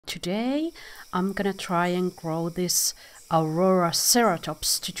today I'm gonna try and grow this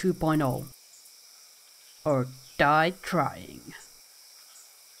Auroraceratops to 2.0. Or die trying.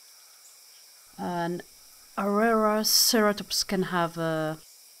 And Auroraceratops can have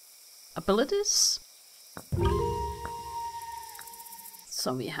abilities.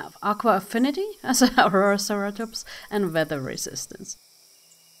 So we have Aqua Affinity as Auroraceratops and Weather Resistance.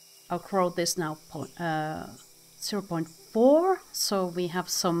 I'll grow this now 0.4, so we have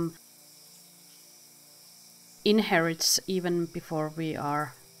some inherits even before we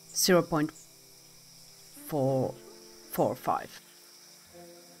are 0.445.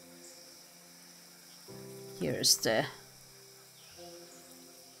 Here's the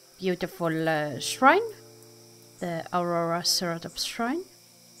beautiful shrine, the Auroraceratops shrine.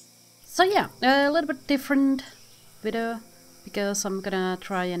 So yeah, a little bit different video because I'm gonna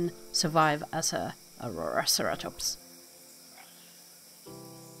try and survive as a Auroraceratops.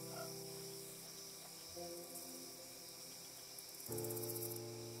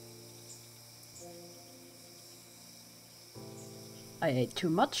 I ate too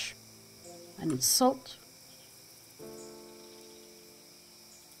much. I need salt.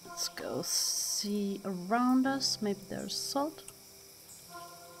 Let's go see around us. Maybe there's salt.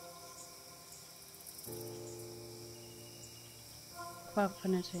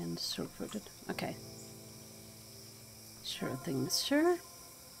 Affinity and surfooted. Okay. Sure things, sure.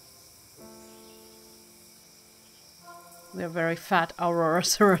 We're very fat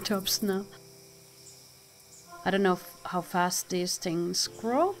Auroraceratops now. I don't know how fast these things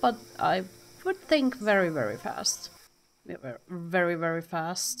grow, but I would think very, very fast. We're very, very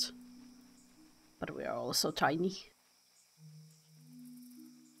fast. But we are also tiny.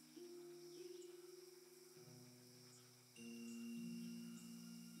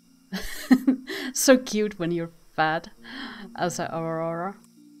 So cute when you're fat as an Aurora.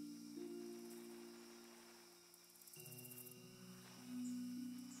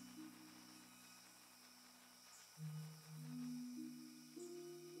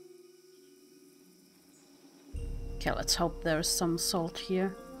 Okay, let's hope there's some salt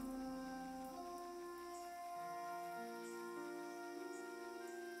here.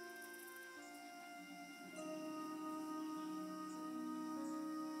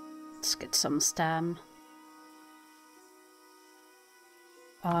 Let's get some stam.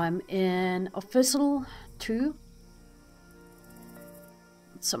 I'm in official 2.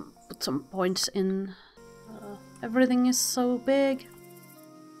 Put some points in. Everything is so big.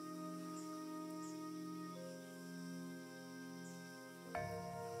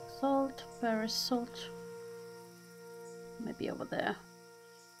 Salt, where is salt? Maybe over there.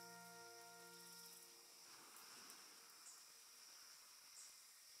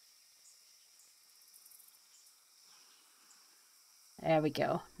 There we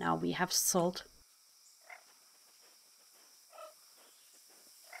go. Now we have salt.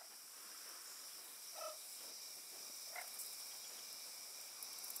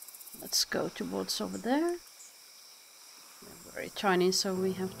 Let's go towards over there. We're very tiny, so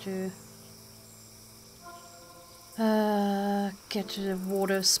we have to get to the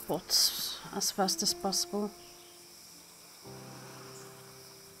water spots as fast as possible.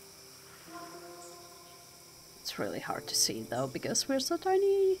 It's really hard to see though, because we're so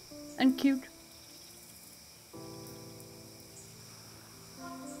tiny and cute.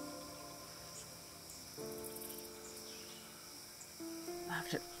 I have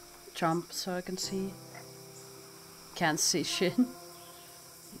to jump so I can see. Can't see shit. Need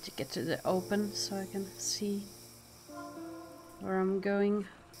to get to the open so I can see where I'm going.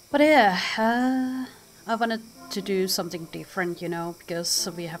 But yeah, I wanted to do something different, you know, because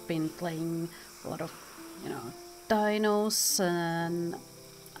we have been playing a lot of, you know, dinos, and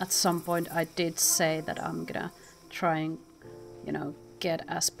at some point I did say that I'm gonna try and, you know, get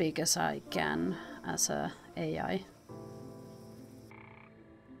as big as I can as a AI.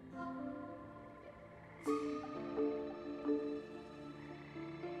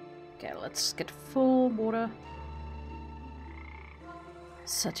 Okay, let's get full water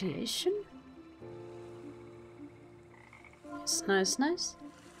satiation. It's nice, nice.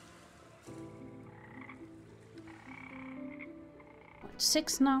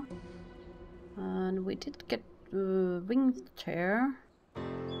 0.6 now. And we did get wing tear.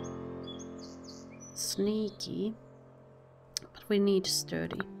 Sneaky. But we need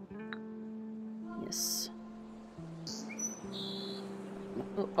sturdy. Yes.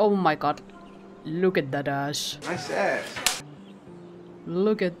 Oh my god. Look at that ass. Nice ass.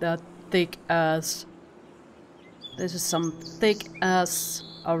 Look at that thick ass. This is some thick ass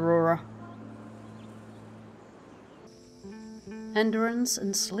Aurora. Endurance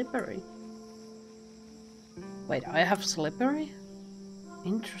and slippery. Wait, I have slippery?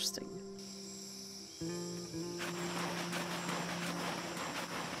 Interesting.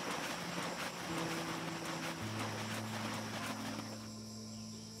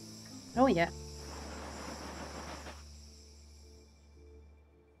 Oh yeah.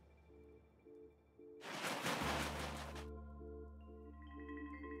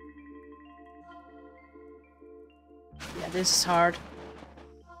 Yeah, this is hard.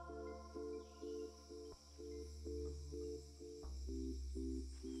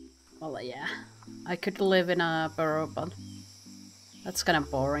 Well, yeah. I could live in a burrow, but that's kind of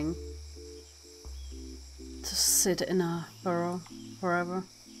boring. To sit in a burrow forever.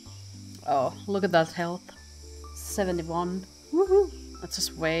 Oh, look at that health. 71. Woohoo! Let's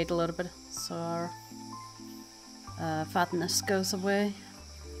just wait a little bit so our fatness goes away.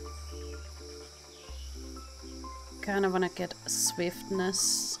 Kind of wanna get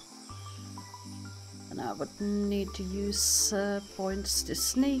swiftness. And I would need to use points to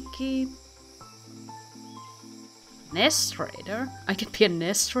sneaky. Nest raider? I could be a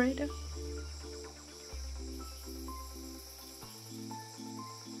nest raider?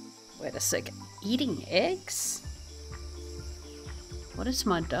 Wait a second. Eating eggs? What is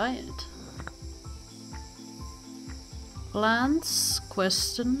my diet? Plants?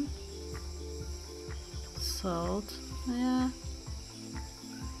 Question. Salt. Yeah.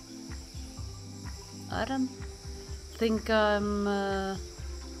 I don't think I'm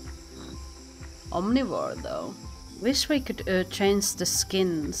omnivore though. Wish we could change the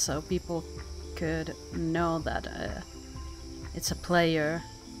skin so people could know that it's a player.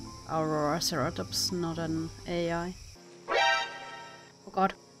 Auroraceratops, not an AI. Oh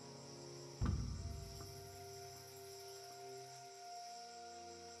god.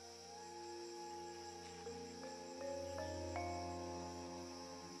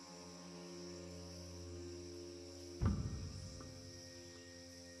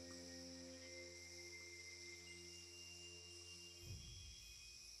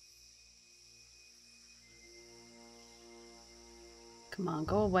 Come on,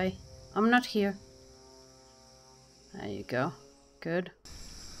 go away. I'm not here. There you go. Good.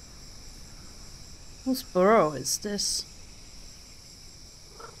 Whose burrow is this?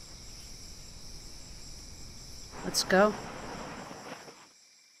 Let's go.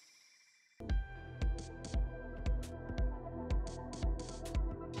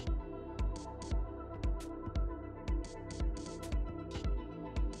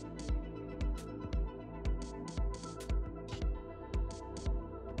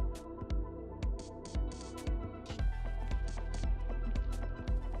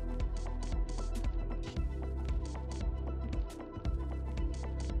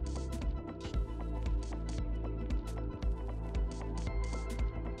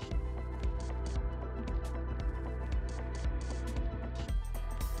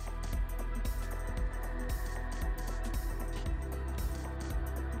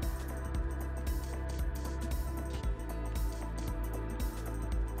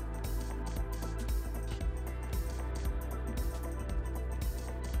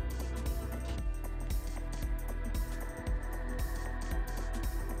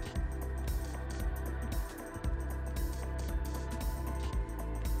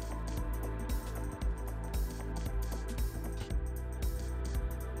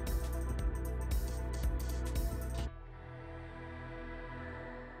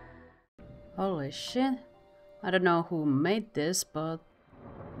 Holy shit. I don't know who made this, but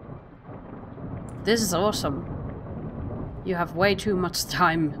this is awesome. You have way too much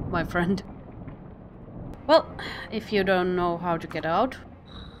time, my friend. Well, if you don't know how to get out,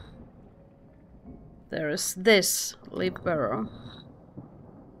 there is this leaf burrow.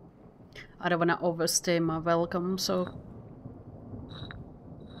 I don't want to overstay my welcome, so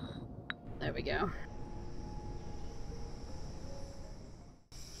there we go.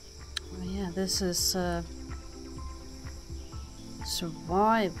 Oh yeah, this is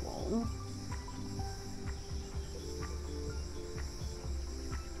survival.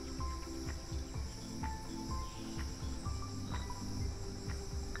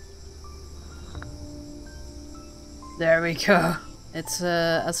 There we go. It's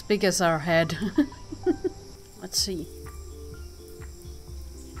as big as our head. Let's see.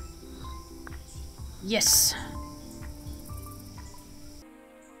 Yes!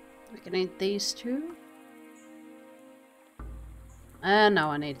 We can eat these two. And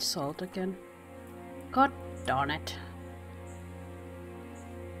now I need salt again. God darn it.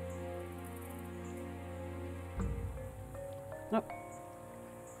 Nope.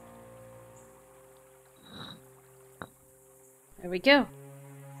 There we go.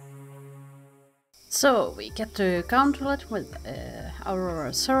 So we get to counter it with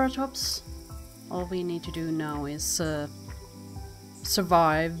Auroraceratops. All we need to do now is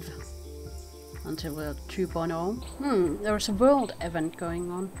survive until we're 2.0. There's a world event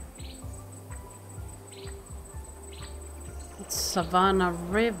going on. It's Savannah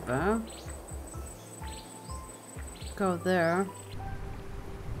River. Go there.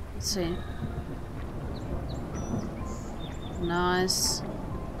 Let's see. Nice.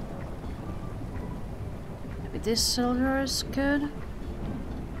 Maybe this silver is good.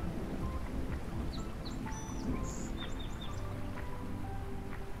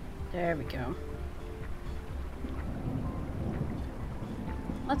 There we go.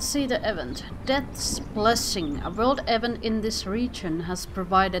 Let's see the event. Death's Blessing. A world event in this region has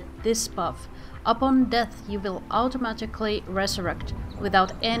provided this buff. Upon death, you will automatically resurrect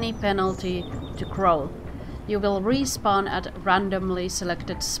without any penalty to Crow. You will respawn at randomly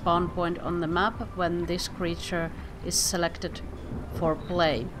selected spawn point on the map when this creature is selected for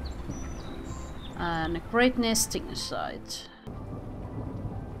play. And a great nesting site.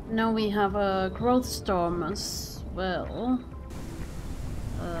 Now we have a growth storm as well.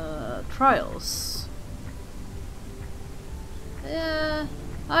 Trials. Yeah,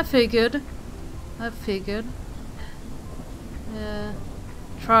 I figured. Yeah,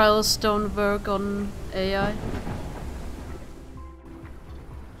 trials don't work on AI.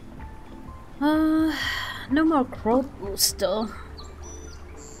 No more growth boost though.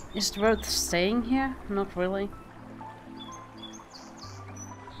 Is it worth staying here? Not really.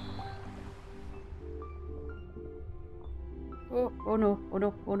 Oh no, oh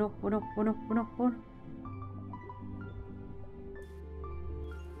no, oh no, oh no, oh no, oh no, oh no.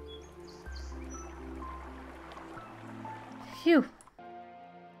 Phew.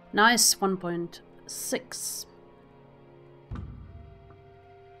 Nice, 1.6.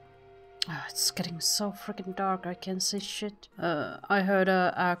 Oh, it's getting so freaking dark, I can't see shit. I heard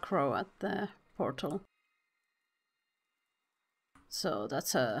a acro at the portal. So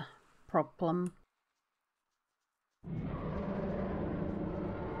that's a problem.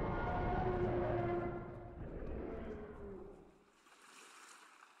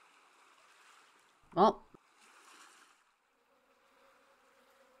 Well.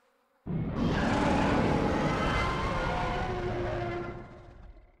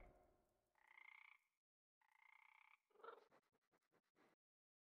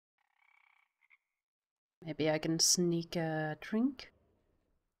 Maybe I can sneak a drink?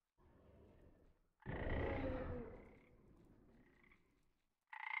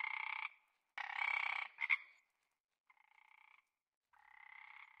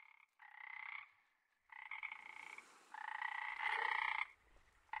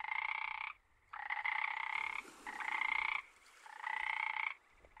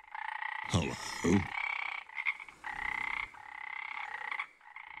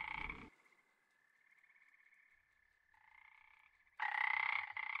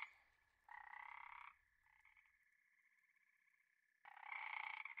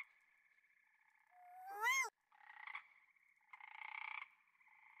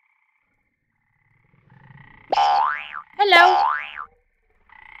 Hello. Hello!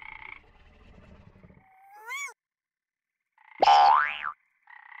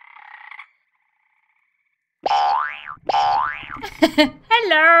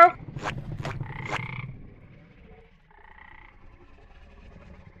 Hello!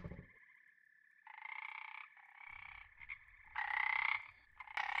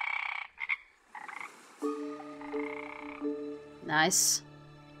 Nice.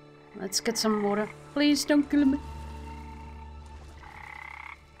 Let's get some water. Please don't kill me.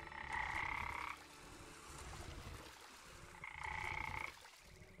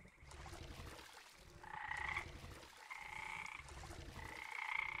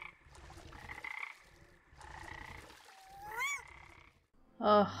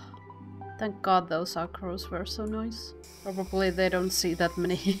 Oh, thank God those acros were so nice. Probably they don't see that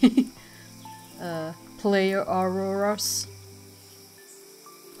many player auroras.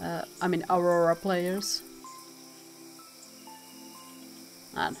 I mean Aurora players.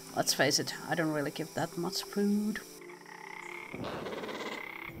 And let's face it, I don't really give that much food.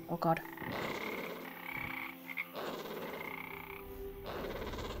 Oh God.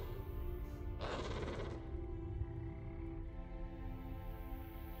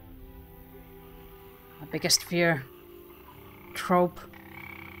 My biggest fear. Trope.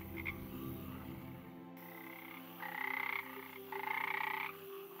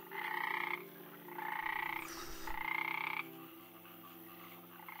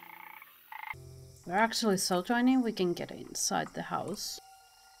 We're actually so tiny we can get inside the house.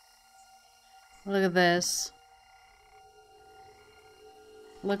 Look at this.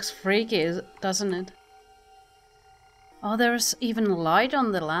 Looks freaky, doesn't it? Oh, there's even light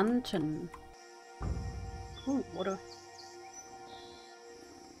on the lantern. Ooh, water.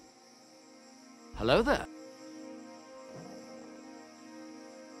 Hello there.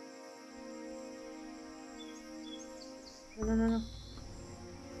 No, no, no, no.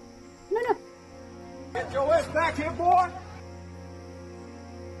 No, no. Get your ass back here, boy!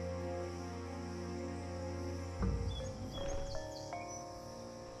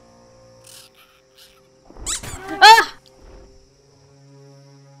 Ah!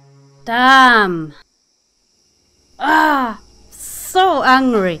 Damn! Ah! So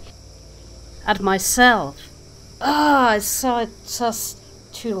angry at myself. Ah, I saw it just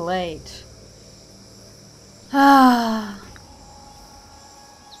too late. Ah.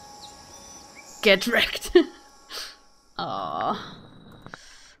 Get wrecked. Oh.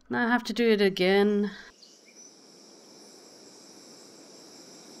 Now I have to do it again.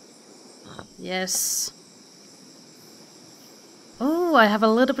 Yes. Oh, I have a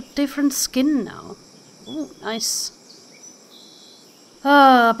little bit different skin now. Oh, nice.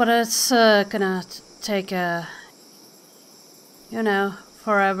 Ah, but it's gonna take you know,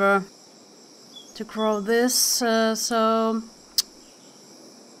 forever to grow this, so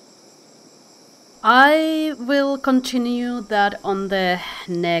I will continue that on the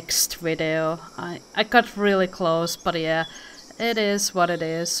next video. I got really close, but yeah, it is what it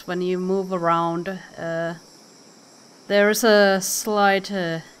is. When you move around, there's a slight,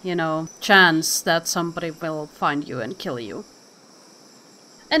 you know, chance that somebody will find you and kill you.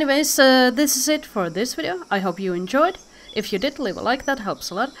 Anyways, this is it for this video. I hope you enjoyed. If you did, leave a like, that helps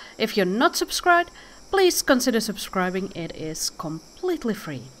a lot. If you're not subscribed, please consider subscribing. It is completely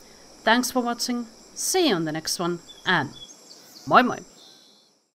free. Thanks for watching, see you on the next one, and moi moi!